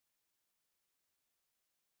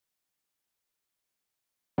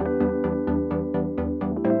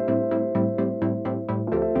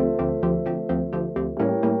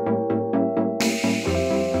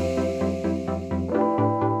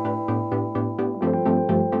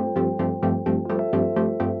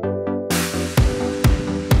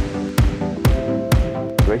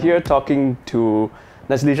here talking to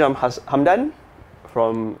Nhazlisham Hamdan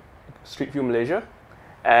from Street View Malaysia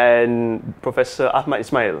and Professor Ahmad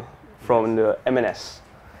Ismail from the MNS.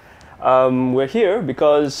 We're here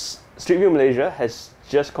because Street View Malaysia has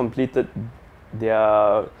just completed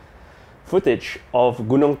their footage of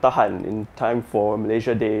Gunung Tahan in time for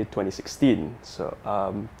Malaysia Day 2016. So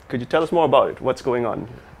could you tell us more about it? What's going on?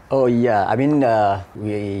 Oh yeah, I mean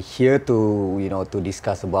we're here to to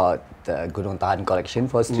discuss about the Gunung Tahan collection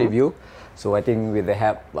for Street View. So I think with the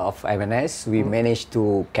help of MNS, we managed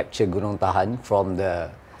to capture Gunung Tahan from the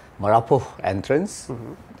Marapoh entrance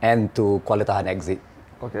and to Kuala Tahan exit.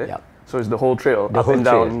 Okay. Yeah. So it's the whole trail, The up whole and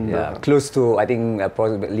trail, down. yeah. Close to, I think,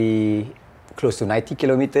 approximately close to 90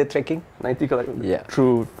 kilometer trekking. 90 kilometers Yeah.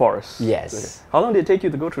 through forest. Yes. Okay. How long did it take you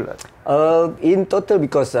to go through that? In total,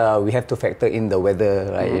 because we have to factor in the weather,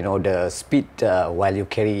 right? You know, the speed while you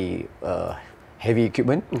carry heavy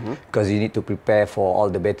equipment, because you need to prepare for all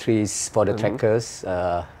the batteries for the trackers,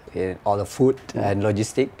 all the food and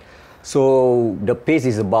logistic. So the pace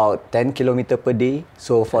is about 10 kilometer per day.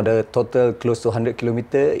 So for the total close to 100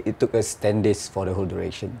 kilometer, it took us 10 days for the whole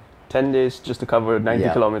duration. 10 days just to cover 90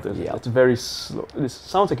 kilometers. Yeah. It's very slow. This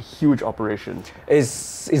sounds like a huge operation.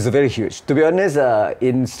 It's very huge. To be honest,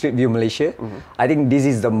 in Street View Malaysia, I think this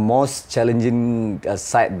is the most challenging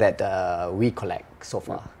site that we collect so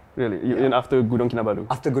far. Really? Even after Gunung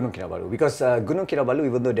Kinabalu? After Gunung Kinabalu, because Gunung Kinabalu,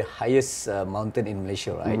 even though the highest mountain in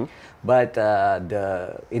Malaysia, right? But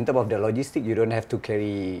in terms of the logistic, you don't have to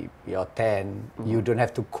carry your tent, you don't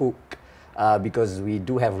have to cook, because we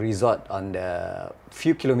do have resort on the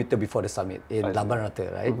few kilometers before the summit in Laban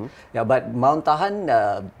Rata, right? Yeah, but Mount Tahan,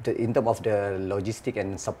 in terms of the logistic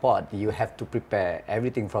and support, you have to prepare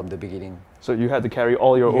everything from the beginning. So you had to carry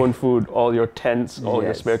all your own food, all your tents, all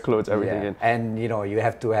your spare clothes, everything in. And you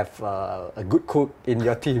have to have a good cook in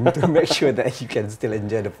your team to make sure that you can still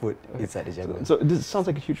enjoy the food inside the jungle. So this sounds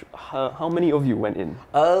like a huge... How many of you went in?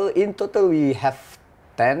 In total, we have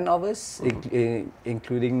 10 of us,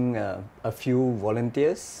 including a few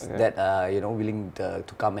volunteers that are willing to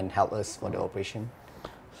come and help us for the operation.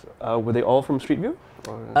 Were they all from Street View?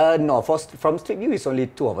 No, from Street View it's only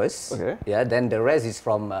 2 of us. Okay. Yeah, then the rest is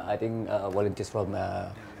from I think volunteers from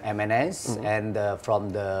MNS and from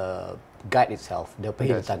the guide itself, the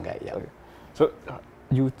Pahilatan guide. Yeah. Okay. So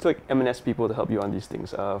you took MNS people to help you on these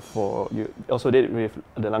things. You also did it with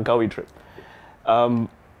the Langkawi trip.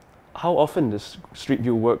 How often does Street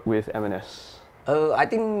View work with MNS? I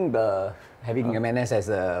think having MNS as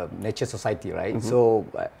a nature society, right? So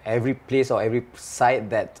every place or every site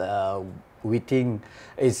that we think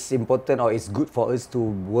is important or is good for us to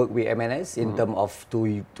work with MNS in terms of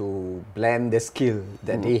to blend the skill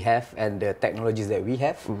that they have and the technologies that we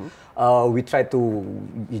have. We try to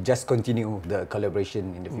just continue the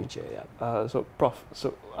collaboration in the future. Yeah. So Prof,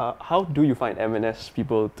 how do you find MNS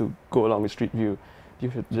people to go along with Street View? You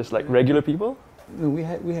just like regular people? We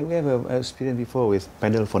have a experience before with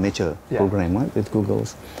Pedal for Nature program, right, with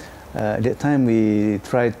Google's. At that time, we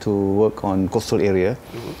tried to work on coastal area.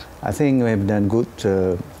 I think we have done good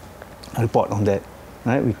report on that.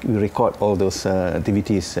 Right, we record all those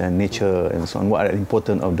activities and nature and so on. What are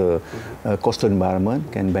important of the coastal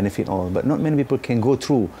environment can benefit all, but not many people can go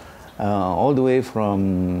through all the way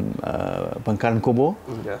from Pangkalan Kobo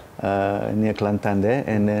near Kelantan there,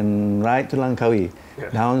 and then right to Langkawi,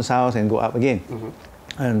 down south and go up again.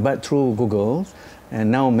 But through Google, and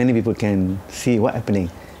now many people can see what's happening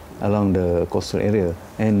along the coastal area.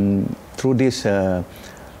 And through this Gunung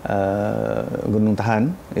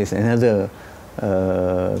Tahan is another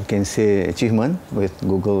can say achievement with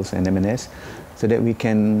Google's and MNS, so that we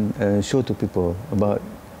can show to people about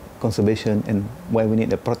conservation and why we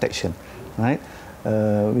need the protection, right?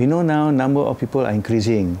 We know now number of people are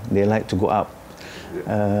increasing. They like to go up.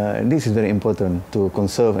 This is very important to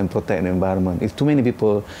conserve and protect the environment. If too many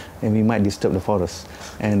people, then we might disturb the forest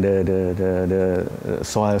and the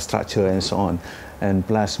soil structure and so on. And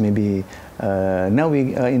plus maybe now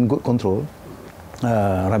we are in good control.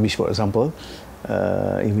 Rubbish, for example.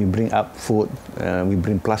 If we bring up food, we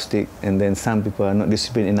bring plastic, and then some people are not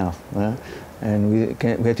disciplined enough. And we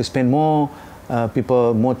have to spend more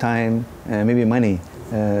people, more time, maybe money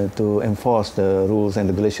to enforce the rules and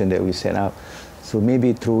regulation that we set up. So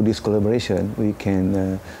maybe through this collaboration, we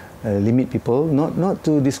can limit people, not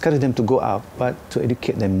to discourage them to go up, but to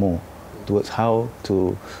educate them more towards how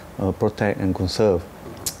to protect and conserve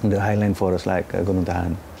the highland forest like Gunung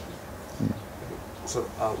Tahan. So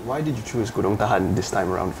why did you choose Gunung Tahan this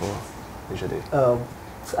time around for Malaysia Day?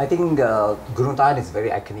 I think Gunung Tahan is very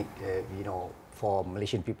iconic, for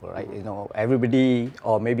Malaysian people, right? You know, everybody,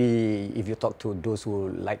 or maybe if you talk to those who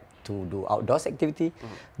like to do outdoors activity,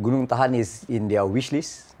 Gunung Tahan is in their wish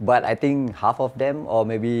list. But I think half of them, or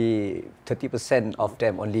maybe 30% of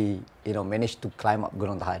them, only manage to climb up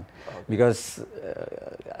Gunung Tahan, because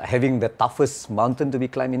having the toughest mountain to be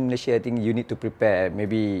climbed in Malaysia, I think you need to prepare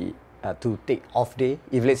maybe to take off day.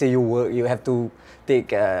 If let's say you have to take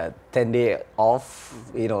 10-day off,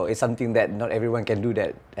 it's something that not everyone can do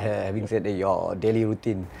that. Having said that, your daily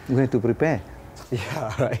routine. You have to prepare. Yeah,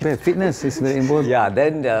 right. Prepare. Fitness is very important. Yeah,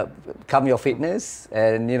 then come your fitness,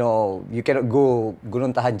 and you cannot go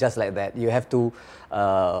Gunung Tahan just like that. You have to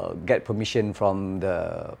get permission from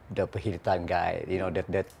the Perhiritan guide.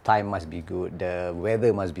 The time must be good, the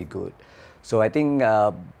weather must be good. So I think,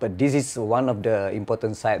 but this is one of the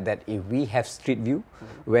important side, that if we have Street View,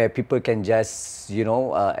 where people can just,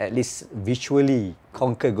 at least visually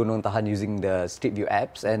conquer Gunung Tahan using the Street View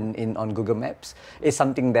apps and on Google Maps, is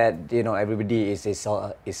something that everybody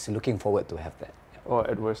is looking forward to have that. Or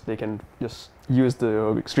at worst, they can just use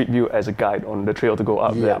the Street View as a guide on the trail to go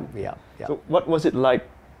up. Yeah. So what was it like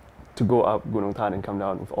to go up Gunung Tahan and come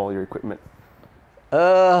down with all your equipment?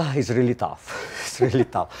 It's really tough. It's really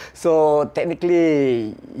tough. So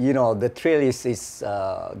technically, the trail is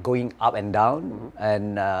going up and down,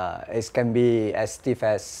 and it can be as steep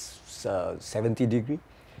as 70 degrees.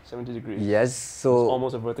 70 degrees. Yes. So it's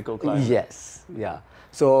almost a vertical climb. Yes. Yeah.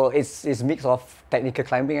 So it's mix of technical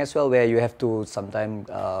climbing as well, where you have to sometimes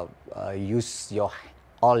use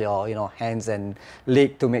all your hands and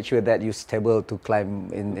leg to make sure that you're stable to climb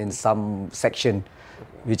in some section,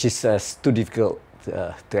 which is too difficult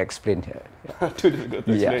to explain here. Yeah. Too difficult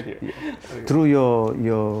to explain here. Yeah. Through your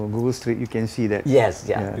Google Street, you can see that. Yes,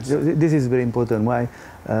 yeah. This is very important. Why?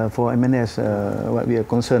 For MNS, what we are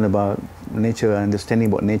concerned about nature, understanding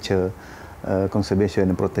about nature, conservation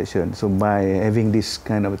and protection. So by having this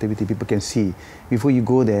kind of activity, people can see. Before you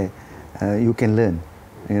go there, you can learn.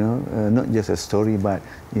 Not just a story, but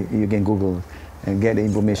you can Google and get the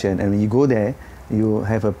information. And when you go there, you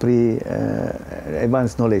have a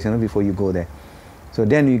advanced knowledge before you go there. So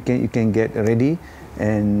then you can get ready,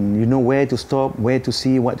 and you know where to stop, where to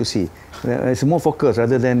see, what to see. It's more focused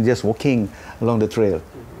rather than just walking along the trail.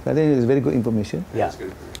 So I think it's very good information. Yeah.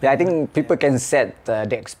 Yeah, I think people can set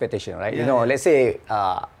the expectation, right? Let's say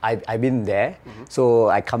I've been there, so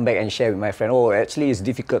I come back and share with my friend, oh, actually it's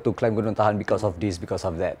difficult to climb Gunung Tahan because of this, because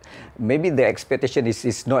of that. Maybe the expectation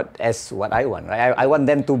is not as what I want, right? I want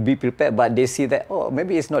them to be prepared, but they see that, oh,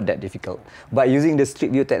 maybe it's not that difficult. But using the Street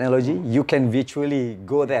View technology, you can virtually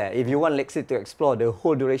go there. If you want, let's say, to explore the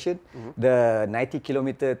whole duration, the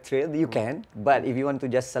 90-kilometer trail, you can. But if you want to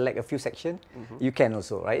just select a few sections, you can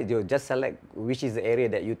also, right? You just select which is the area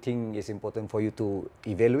that you think is important for you to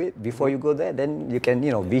evaluate before you go there, then you can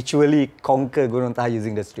virtually conquer Gunung Tahan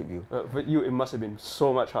using the Street View. For you, it must have been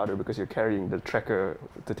so much harder because you're carrying the tracker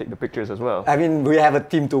to take the pictures as well. I mean, we have a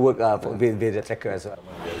team to work with the tracker as well.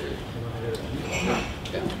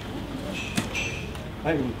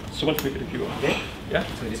 I'm so much bigger than you are. Okay. Yeah.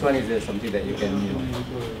 So this one is something that you can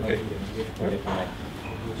Okay.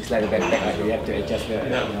 It's like a backpack, right? You have to adjust the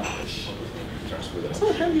It's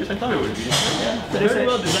not heavy as I thought it would be. It's a very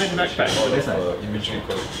well designed backpack. Imagery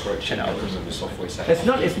correction hours on the software side. It's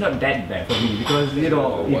not that bad for me, because if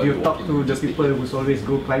you talk to the people who always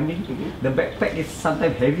go climbing, the backpack is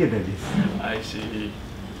sometimes heavier than this. I see.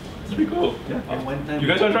 It's pretty cool. Yeah. You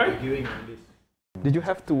guys want to try? Did you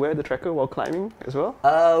have to wear the tracker while climbing as well?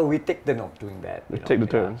 We take turn of doing that. You take the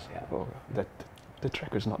turns. Yeah. Oh, the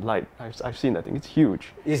tracker's not light. I've seen that thing. It's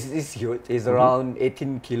huge. It's huge. It's around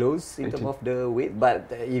 18 kilos in terms of the weight. But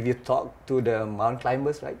if you talk to the mountain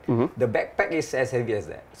climbers, right, the backpack is as heavy as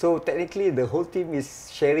that. So technically, the whole team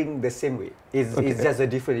is sharing the same weight. It's just a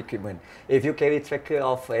different equipment. If you carry tracker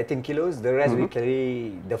of 18 kilos, the rest will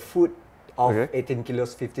carry the food of 18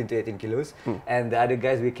 kilos, 15 to 18 kilos, and the other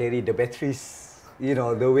guys will carry the batteries.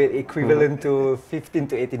 The weight equivalent to 15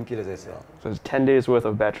 to 18 kilos as well. So it's 10 days worth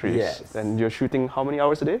of batteries. Yes. And you're shooting how many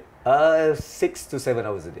hours a day? 6 to 7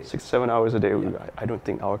 hours a day. 6 to 7 hours a day. Yeah. I don't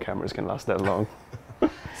think our cameras can last that long.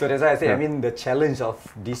 So that's why I say, I mean, the challenge of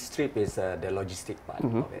this trip is the logistic part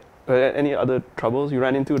of it. Any other troubles you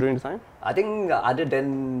ran into during the time? I think other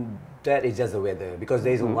than that, it's just the weather. Because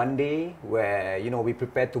there is one day where, we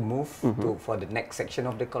prepare to move for the next section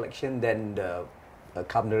of the collection, then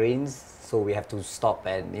come the rains, so we have to stop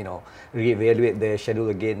and reevaluate the schedule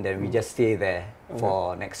again. Then we just stay there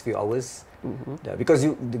for next few hours, because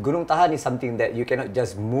the Gunung Tahan is something that you cannot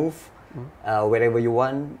just move wherever you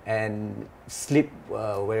want and sleep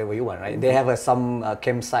wherever you want, right? They have some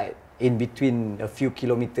campsite in between a few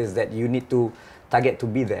kilometers that you need to target to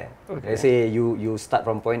be there. Okay. Let's say you start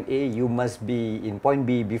from point A, you must be in point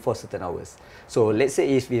B before certain hours. So let's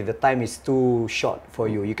say if the time is too short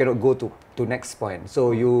for you, you cannot go to next point.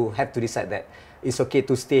 So you have to decide that it's okay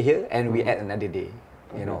to stay here and we add another day.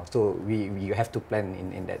 You know, so you have to plan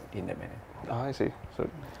in that manner. Oh, I see. So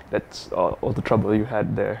that's all the trouble you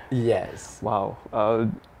had there. Yes. Wow.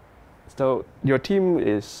 So your team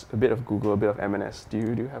is a bit of Google, a bit of MNS. Do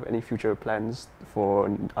you have any future plans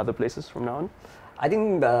for other places from now on? I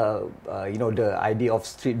think the idea of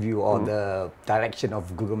Street View or the direction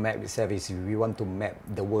of Google Map itself is we want to map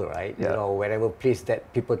the world, right? Yeah. You know, wherever place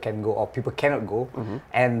that people can go or people cannot go,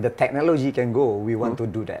 and the technology can go, we want to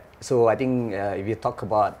do that. So I think if you talk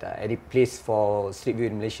about any place for Street View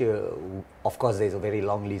in Malaysia, of course there's a very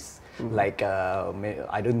long list. Like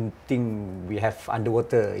I don't think we have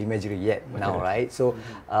underwater imagery yet now, right? So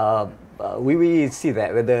we will see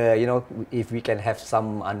that whether if we can have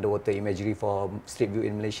some underwater imagery for Street View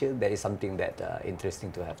in Malaysia, that is something that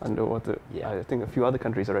interesting to have. Underwater. Yeah. I think a few other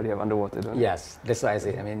countries already have underwater, don't they? Yes, that's what I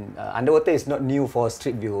say. I mean, underwater is not new for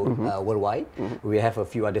Street View worldwide. We have a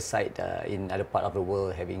few other sites in other part of the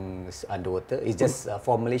world having underwater. It's just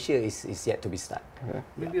for Malaysia is yet to be started. Okay.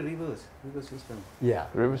 Maybe river system. Yeah.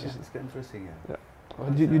 River system. It's quite interesting. Yeah.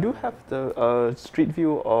 Well, you do have the street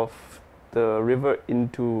view of the river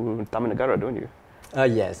into Taman Negara, don't you?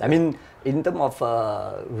 Yes, I mean in terms of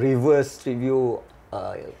river street view,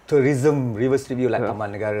 tourism river street view like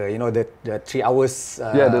Taman Negara, the 3 hours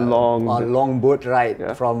the long boat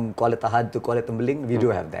ride from Kuala Tahan to Kuala Tembeling, we do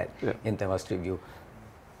have that in terms of street view.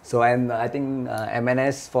 So and I think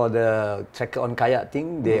MNS for the tracker on kayak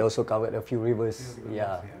thing, they also covered a few rivers,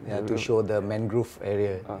 to show the mangrove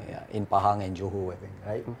area in Pahang and Johor, I think,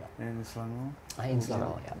 right? And Selangor. In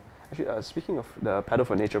Selangor, yeah. Actually, speaking of the Paddle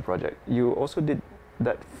for Nature project, you also did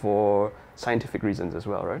that for scientific reasons as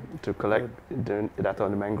well, right? To collect the data on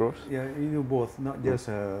the mangroves? Yeah, you do both, not just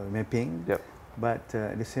mapping, Yep. but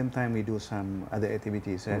at the same time we do some other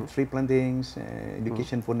activities, tree plantings,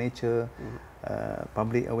 education for nature,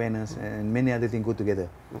 public awareness, and many other things go together.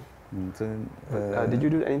 Did you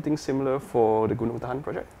do anything similar for the Gunung Tahan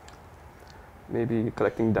project? Maybe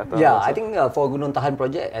collecting data? Yeah, also? I think for Gunung Tahan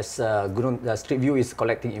project, as Street View is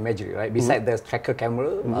collecting imagery, right? Besides the tracker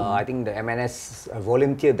camera, I think the MNS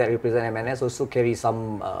volunteer that represent MNS also carry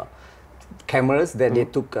some cameras that they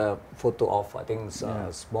took a photo of. I think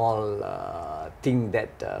small thing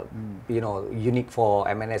that unique for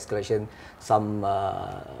MNS collection. Some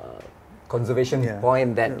conservation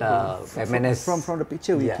point that MNS from the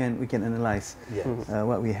picture we can analyze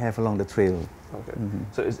what we have along the trail. Okay.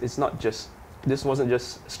 So it's not just. This wasn't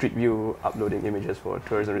just Street View uploading images for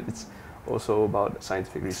tourism, it's also about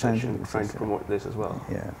scientific research and trying to promote this as well.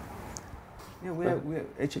 Yeah, we're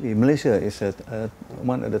actually, Malaysia is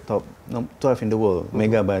one of the top 12 in the world,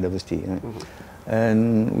 mega biodiversity. Right?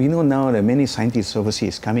 And we know now that many scientists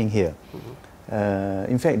overseas coming here.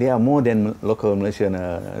 In fact, there are more than local Malaysians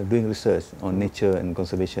doing research on nature and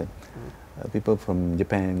conservation. People from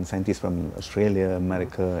Japan, scientists from Australia,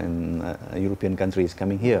 America, and European countries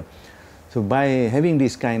coming here. So by having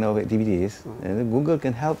these kind of activities, Google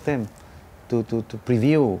can help them to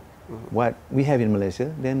preview what we have in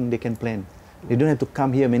Malaysia, then they can plan. They don't have to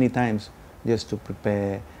come here many times just to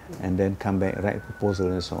prepare and then come back, write proposal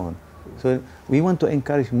and so on. So we want to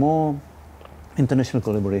encourage more international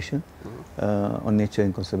collaboration on nature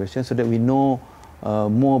and conservation so that we know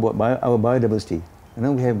more about our biodiversity.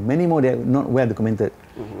 We have many more that are not well documented.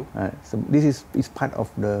 So this is part of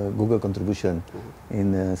the Google contribution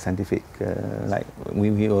in scientific, like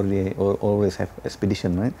we always have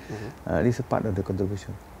expedition, right? This is part of the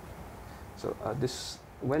contribution. So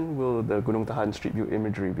when will the Gunung Tahan Street View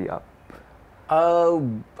imagery be up?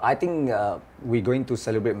 I think we're going to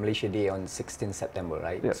celebrate Malaysia Day on 16 September,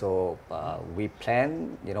 right? Yeah. So we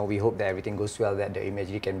plan, we hope that everything goes well, that the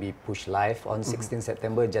imagery can be pushed live on 16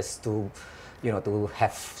 September just to to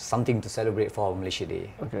have something to celebrate for Malaysia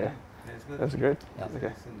Day. Okay, Yeah. that's great. Yeah.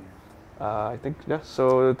 Okay. I think,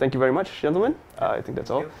 so thank you very much, gentlemen. I think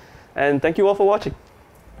that's all. And thank you all for watching.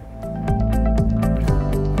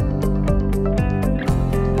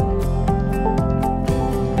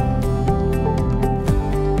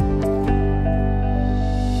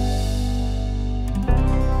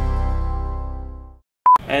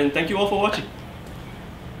 And thank you all for watching.